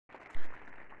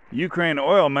Ukraine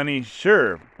oil money,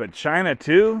 sure, but China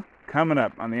too? Coming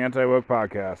up on the Anti-Woke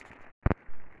Podcast.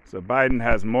 So Biden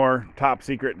has more top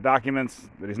secret documents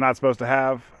that he's not supposed to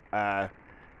have,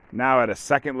 now at a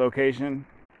second location.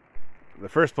 The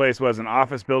first place was an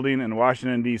office building in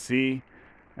Washington, D.C.,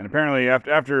 and apparently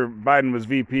after Biden was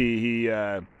VP, he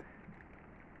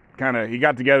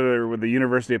got together with the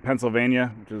University of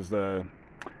Pennsylvania, which is I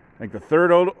think the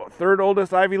third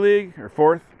oldest Ivy League, or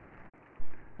fourth?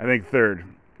 I think third.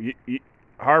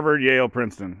 Harvard, Yale,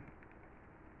 Princeton,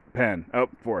 Penn. Oh,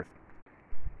 fourth.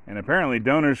 And apparently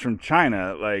donors from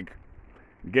China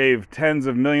gave tens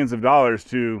of millions of dollars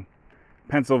to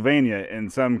Pennsylvania in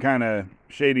some kind of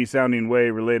shady sounding way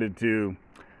related to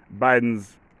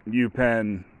Biden's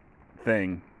UPenn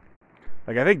thing.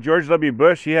 I think George W.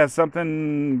 Bush, he has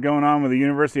something going on with the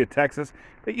University of Texas.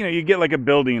 But, you get like a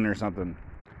building or something.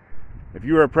 If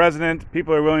you were a president,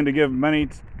 people are willing to give money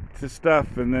to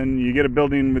stuff, and then you get a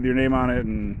building with your name on it,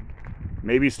 and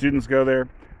maybe students go there.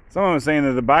 Someone was saying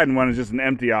that the Biden one is just an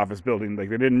empty office building. They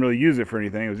didn't really use it for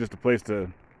anything. It was just a place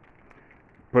to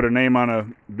put a name on a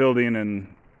building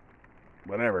and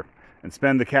whatever, and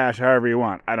spend the cash however you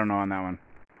want. I don't know on that one.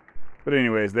 But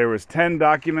anyways, there was 10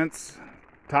 documents,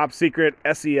 top secret,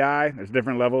 SEI. There's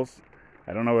different levels.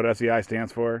 I don't know what SEI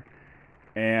stands for.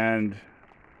 And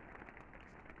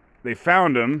they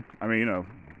found them. I mean,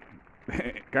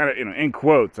 kind of, in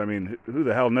quotes. I mean, who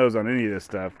the hell knows on any of this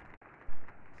stuff?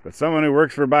 But someone who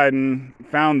works for Biden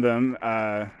found them,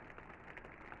 I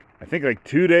think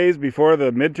 2 days before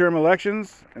the midterm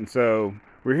elections. And so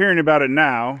we're hearing about it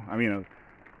now. I mean,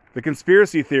 the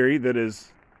conspiracy theory that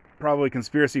is probably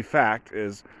conspiracy fact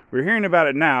is we're hearing about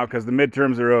it now because the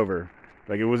midterms are over.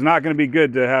 It was not going to be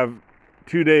good to have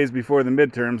 2 days before the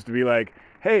midterms to be like,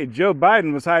 hey, Joe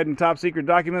Biden was hiding top secret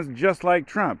documents just like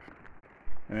Trump.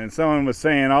 And then someone was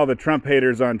saying all the Trump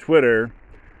haters on Twitter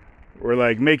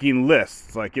were making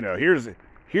lists.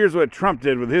 Here's what Trump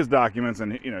did with his documents,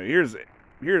 and here's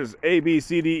A, B,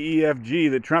 C, D, E, F, G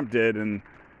that Trump did, and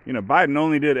Biden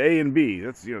only did A and B.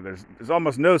 That's there's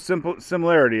almost no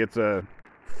similarity. It's a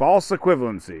false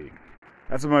equivalency.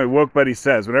 That's what my woke buddy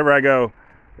says. Whenever I go,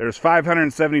 there's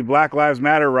 570 Black Lives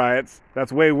Matter riots.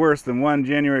 That's way worse than one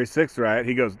January 6th riot.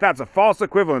 He goes, that's a false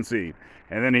equivalency.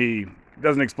 And then he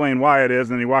doesn't explain why it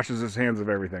is, and he washes his hands of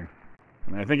everything.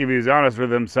 And I think if he was honest with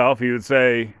himself, he would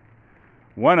say,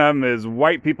 one of them is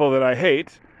white people that I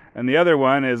hate, and the other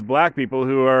one is black people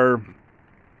who are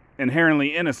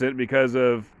inherently innocent because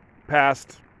of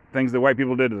past things that white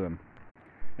people did to them.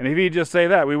 And if he'd just say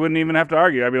that, we wouldn't even have to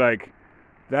argue. I'd be like,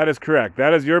 that is correct.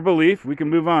 That is your belief. We can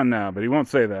move on now. But he won't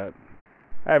say that.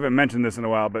 I haven't mentioned this in a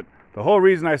while, but the whole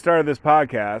reason I started this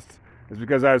podcast is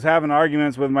because I was having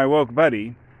arguments with my woke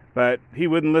buddy, but he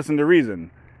wouldn't listen to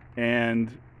reason.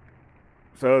 And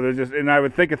so and I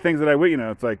would think of things that I would,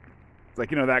 it's like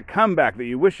that comeback that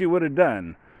you wish you would have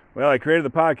done. Well, I created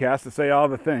the podcast to say all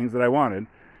the things that I wanted.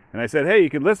 And I said, hey, you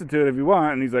could listen to it if you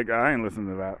want. And he's like, I ain't listening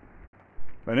to that.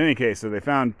 But in any case, so they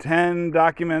found 10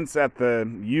 documents at the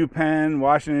UPenn,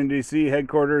 Washington, D.C.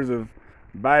 headquarters of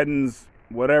Biden's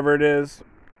whatever it is.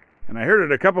 And I heard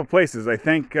it a couple places. I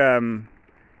think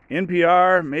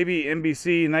NPR, maybe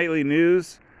NBC Nightly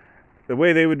News. The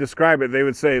way they would describe it, they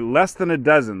would say less than a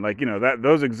dozen.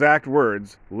 Those exact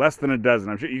words, less than a dozen.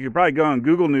 I'm sure you could probably go on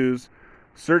Google News,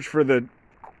 search for the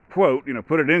quote,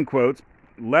 put it in quotes,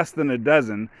 less than a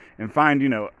dozen, and find,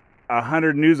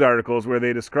 100 news articles where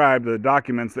they describe the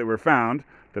documents that were found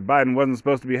that Biden wasn't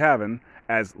supposed to be having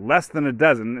as less than a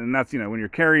dozen. And that's, when you're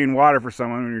carrying water for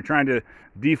someone, when you're trying to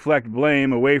deflect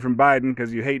blame away from Biden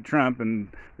because you hate Trump and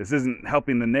this isn't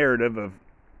helping the narrative of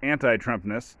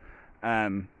anti-Trumpness,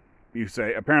 you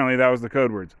say, apparently that was the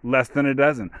code words, less than a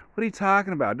dozen. What are you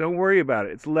talking about? Don't worry about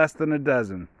it. It's less than a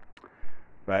dozen.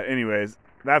 But anyways,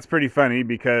 that's pretty funny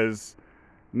because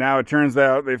now it turns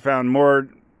out they found more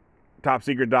top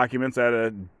secret documents at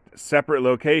a separate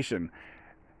location.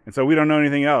 And so we don't know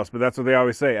anything else, but that's what they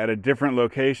always say, at a different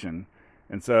location.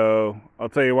 And so I'll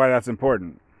tell you why that's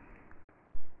important.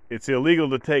 It's illegal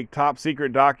to take top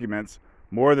secret documents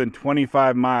more than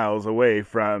 25 miles away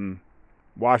from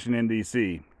Washington,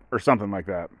 D.C., or something like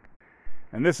that.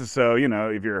 And this is so,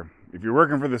 if you're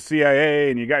working for the CIA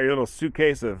and you got your little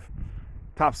suitcase of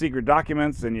top secret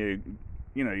documents and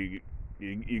you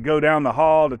go down the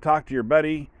hall to talk to your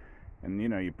buddy and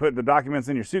you put the documents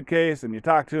in your suitcase and you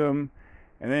talk to him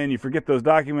and then you forget those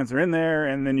documents are in there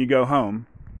and then you go home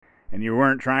and you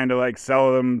weren't trying to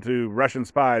sell them to Russian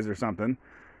spies or something,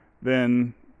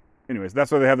 then anyways,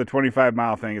 that's why they have the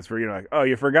 25-mile thing. It's for, oh,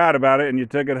 you forgot about it and you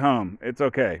took it home. It's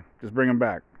okay. Just bring them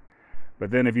back. But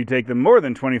then if you take them more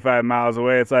than 25 miles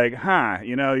away, it's like,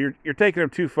 you know, you're taking them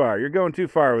too far. You're going too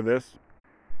far with this.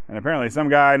 And apparently some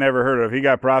guy I never heard of, he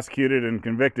got prosecuted and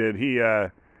convicted.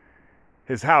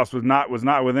 His house was not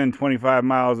within 25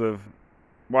 miles of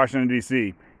Washington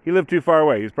D.C. He lived too far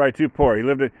away. He was probably too poor. He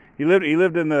lived in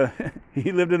the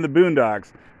he lived in the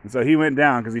boondocks, and so he went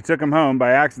down because he took him home by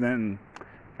accident,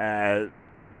 and it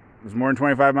was more than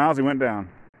 25 miles. He went down.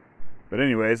 But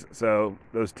anyways, so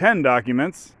those 10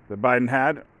 documents that Biden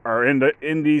had are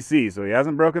in D.C., so he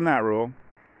hasn't broken that rule.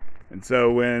 And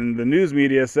so when the news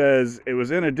media says it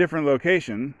was in a different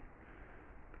location,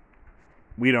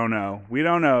 we don't know. We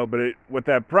don't know, but what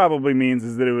that probably means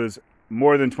is that it was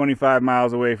more than 25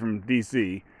 miles away from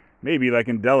D.C., maybe like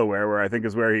in Delaware, where I think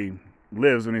is where he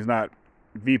lives when he's not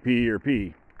VP or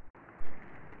P.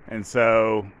 And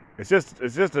so it's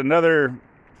just another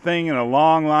thing in a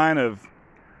long line of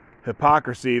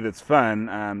hypocrisy that's fun.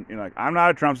 You know, like, I'm not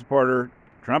a Trump supporter.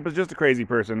 Trump is just a crazy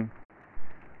person,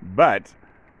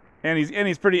 and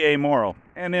he's pretty amoral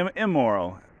and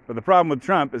immoral. But the problem with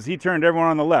Trump is he turned everyone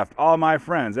on the left, all my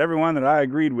friends, everyone that I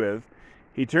agreed with,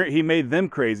 he made them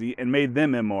crazy and made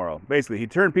them immoral. Basically, he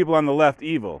turned people on the left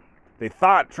evil. They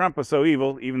thought Trump was so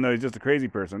evil, even though he's just a crazy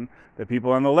person, that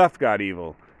people on the left got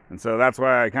evil. And so that's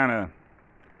why I don't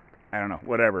know,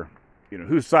 whatever. You know,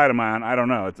 whose side am I on? I don't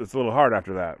know. It's a little hard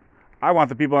after that. I want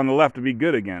the people on the left to be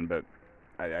good again, but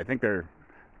I think they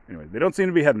don't seem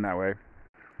to be heading that way.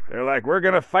 They're like, we're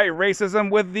going to fight racism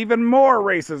with even more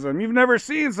racism. You've never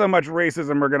seen so much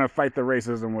racism we're going to fight the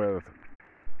racism with,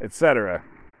 etc.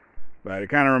 But it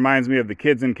kind of reminds me of the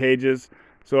kids in cages.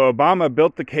 So Obama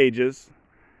built the cages,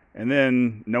 and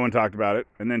then no one talked about it.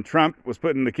 And then Trump was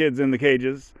putting the kids in the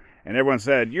cages, and everyone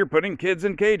said, you're putting kids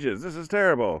in cages. This is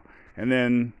terrible. And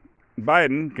then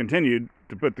Biden continued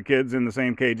to put the kids in the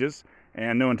same cages,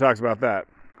 and no one talks about that.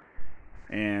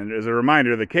 And as a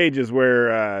reminder, the cages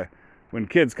where when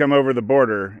kids come over the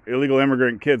border, illegal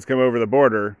immigrant kids come over the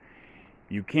border,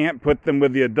 you can't put them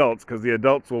with the adults because the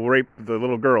adults will rape the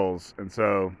little girls. And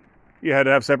so you had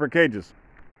to have separate cages.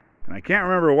 And I can't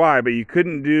remember why, but you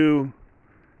couldn't do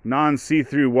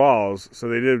non-see-through walls, so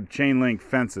they did chain link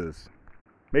fences.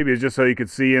 Maybe it's just so you could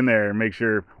see in there and make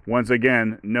sure, once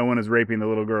again, no one is raping the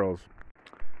little girls.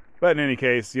 But in any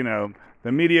case, you know,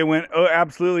 the media went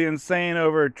absolutely insane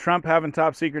over Trump having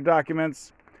top secret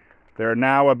documents. They're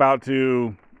now about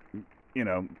to, you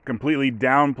know, completely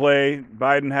downplay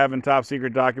Biden having top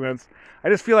secret documents. I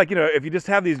just feel like, you know, if you just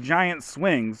have these giant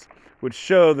swings, which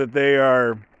show that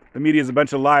the media is a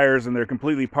bunch of liars and they're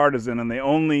completely partisan and they're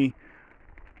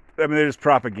just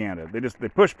propaganda. They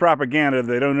push propaganda.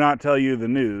 They do not tell you the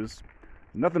news.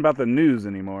 There's nothing about the news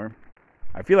anymore.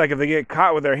 I feel like if they get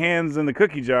caught with their hands in the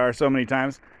cookie jar so many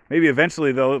times, maybe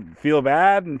eventually they'll feel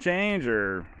bad and change,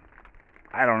 or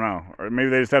I don't know. Or maybe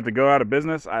they just have to go out of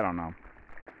business. I don't know.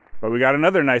 But we got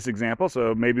another nice example,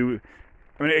 so maybe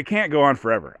it can't go on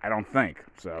forever, I don't think.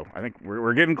 So I think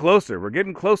we're getting closer. We're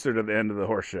getting closer to the end of the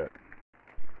horse shit.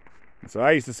 So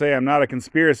I used to say I'm not a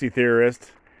conspiracy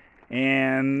theorist,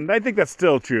 and I think that's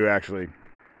still true, actually.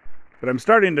 But I'm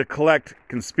starting to collect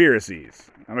conspiracies.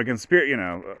 I'm a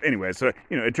anyway, so,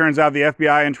 it turns out the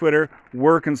FBI and Twitter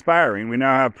were conspiring. We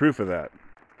now have proof of that.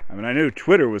 I mean, I knew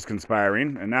Twitter was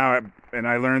conspiring, and I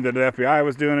learned that the FBI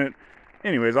was doing it.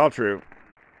 Anyways, all true.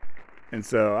 And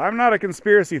so I'm not a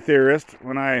conspiracy theorist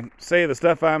when I say the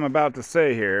stuff I'm about to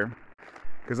say here,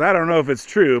 because I don't know if it's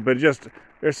true, but just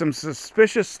there's some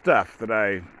suspicious stuff that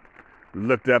I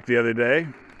looked up the other day.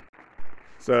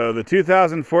 So the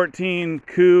 2014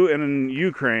 coup in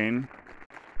Ukraine,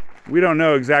 we don't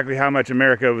know exactly how much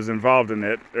America was involved in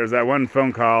it. There's that one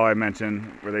phone call I mentioned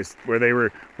where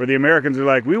the Americans are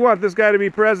like, we want this guy to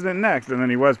be president next, and then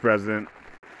he was president,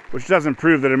 which doesn't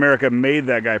prove that America made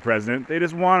that guy president. They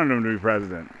just wanted him to be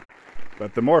president.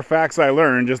 But the more facts I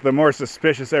learn, just the more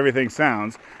suspicious everything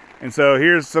sounds. And so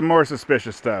here's some more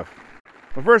suspicious stuff.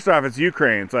 Well, first off, it's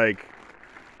Ukraine. It's like,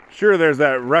 sure, there's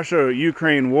that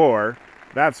Russia-Ukraine war.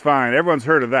 That's fine. Everyone's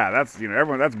heard of that. That's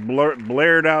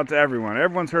blared out to everyone.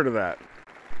 Everyone's heard of that.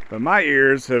 But my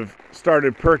ears have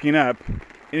started perking up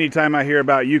anytime I hear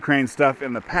about Ukraine stuff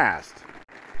in the past.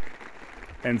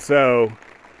 And so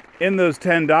in those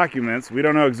 10 documents, we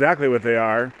don't know exactly what they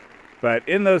are, but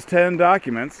in those 10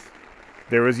 documents,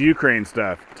 there was Ukraine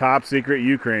stuff, top secret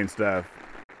Ukraine stuff.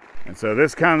 And so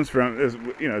this comes from, it's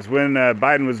when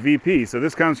Biden was VP. So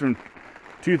this comes from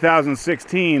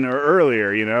 2016 or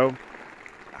earlier,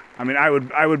 I mean,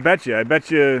 I would bet you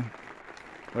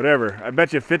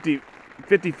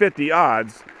 50-50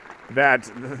 odds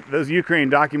that those Ukraine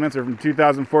documents are from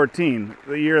 2014,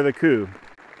 the year of the coup.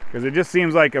 Because it just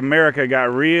seems like America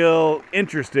got real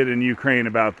interested in Ukraine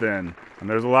about then. And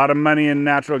there's a lot of money in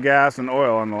natural gas and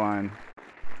oil on the line.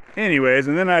 Anyways,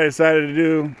 and then I decided to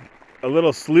do a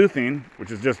little sleuthing,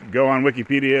 which is just go on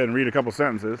Wikipedia and read a couple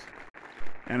sentences.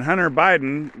 And Hunter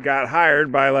Biden got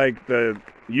hired by like the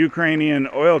Ukrainian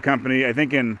oil company, I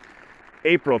think in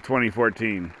April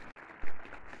 2014.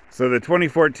 So the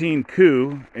 2014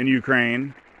 coup in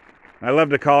Ukraine, I love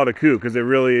to call it a coup because it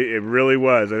really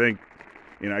was. I think,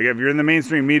 you know, if you're in the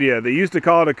mainstream media, they used to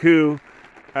call it a coup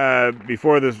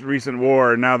before this recent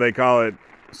war, and now they call it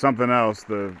something else.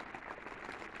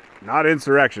 Not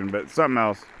insurrection, but something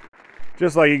else.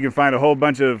 Just like you can find a whole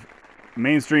bunch of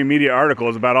mainstream media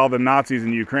articles about all the Nazis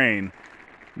in Ukraine,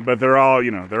 but they're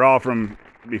all from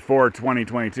before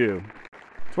 2022.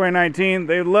 2019,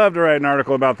 they'd love to write an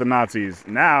article about the Nazis.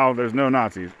 Now there's no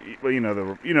Nazis. Well, you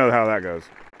know how that goes.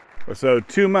 So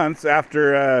 2 months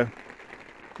after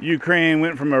Ukraine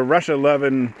went from a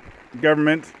Russia-loving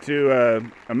government to a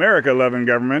America-loving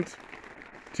government,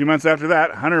 2 months after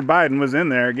that, Hunter Biden was in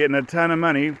there getting a ton of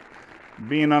money,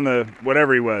 being on the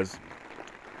whatever he was,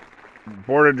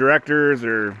 board of directors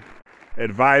or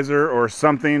advisor or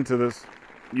something to this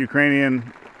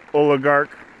Ukrainian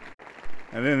oligarch.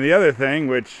 And then the other thing,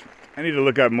 which I need to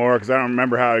look up more because I don't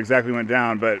remember how it exactly went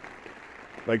down, but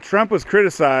like Trump was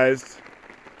criticized,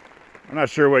 I'm not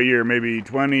sure what year, maybe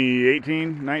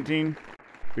 2018, 19,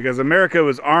 because America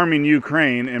was arming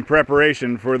Ukraine in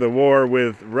preparation for the war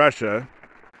with Russia.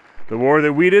 The war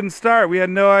that we didn't start. We had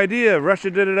no idea.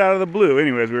 Russia did it out of the blue.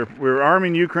 Anyways, we were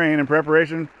arming Ukraine in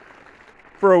preparation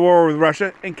for a war with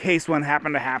Russia in case one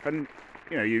happened to happen.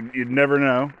 You know, you'd never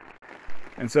know.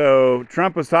 And so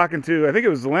Trump was talking to, I think it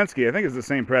was Zelensky. I think it's the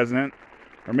same president,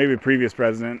 or maybe previous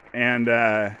president.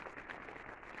 And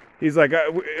he's like,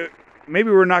 maybe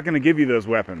we're not going to give you those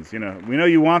weapons. You know, we know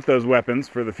you want those weapons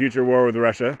for the future war with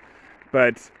Russia,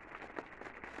 but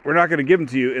we're not going to give them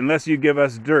to you unless you give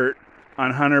us dirt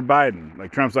on Hunter Biden.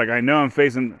 Like Trump's like, I know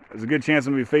there's a good chance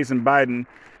I'm going to be facing Biden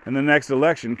in the next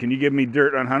election. Can you give me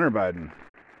dirt on Hunter Biden?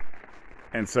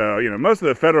 And so, you know, most of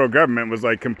the federal government was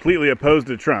like completely opposed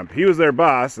to Trump. He was their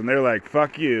boss and they're like,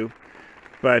 fuck you.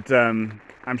 But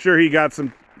I'm sure he got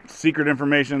some secret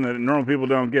information that normal people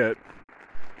don't get.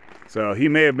 So he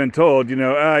may have been told, you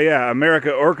know,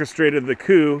 America orchestrated the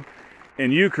coup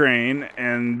in Ukraine.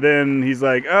 And then he's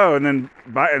like, and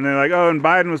they're like, and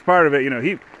Biden was part of it. You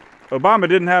know, Obama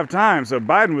didn't have time, so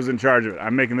Biden was in charge of it.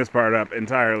 I'm making this part up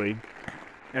entirely.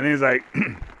 And then he's like,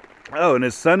 and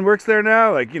his son works there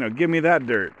now? Like, you know, give me that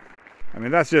dirt. I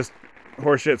mean, that's just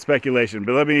horseshit speculation.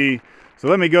 But let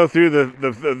me go through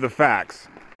the facts.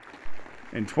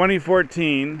 In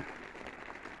 2014,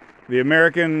 the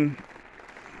American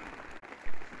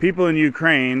people in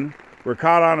Ukraine were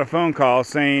caught on a phone call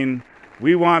saying,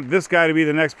 we want this guy to be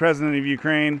the next president of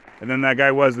Ukraine. And then that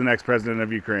guy was the next president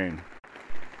of Ukraine.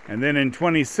 And then in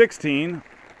 2016,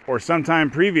 or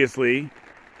sometime previously,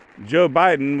 Joe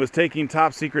Biden was taking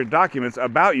top secret documents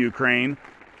about Ukraine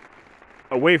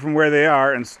away from where they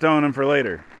are and stoning them for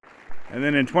later. And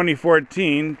then in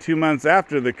 2014, 2 months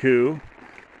after the coup,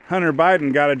 Hunter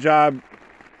Biden got a job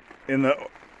in the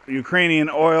Ukrainian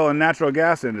oil and natural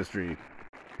gas industry.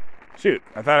 Shoot,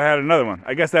 I thought I had another one.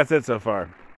 I guess that's it so far.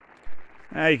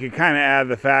 Now you could kind of add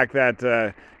the fact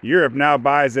that Europe now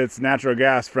buys its natural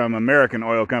gas from American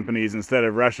oil companies instead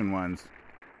of Russian ones.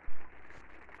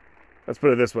 Let's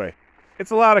put it this way. It's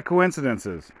a lot of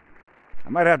coincidences. I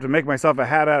might have to make myself a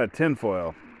hat out of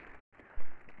tinfoil.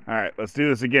 Alright, let's do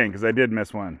this again because I did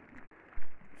miss one.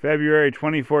 February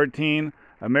 2014,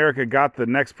 America got the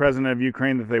next president of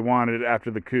Ukraine that they wanted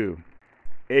after the coup.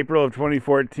 April of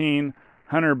 2014,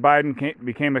 Hunter Biden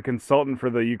became a consultant for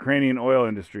the Ukrainian oil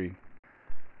industry.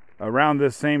 Around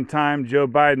this same time, Joe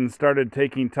Biden started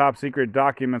taking top secret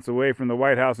documents away from the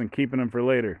White House and keeping them for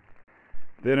later.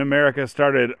 Then America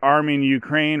started arming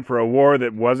Ukraine for a war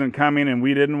that wasn't coming and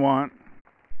we didn't want.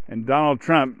 And Donald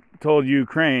Trump told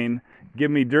Ukraine,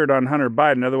 give me dirt on Hunter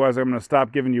Biden, otherwise I'm going to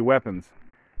stop giving you weapons.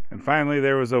 And finally,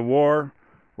 there was a war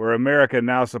where America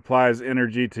now supplies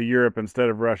energy to Europe instead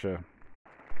of Russia.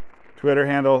 Twitter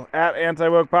handle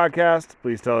 @AntiWokePodcast.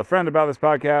 Please tell a friend about this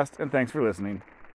podcast, and thanks for listening.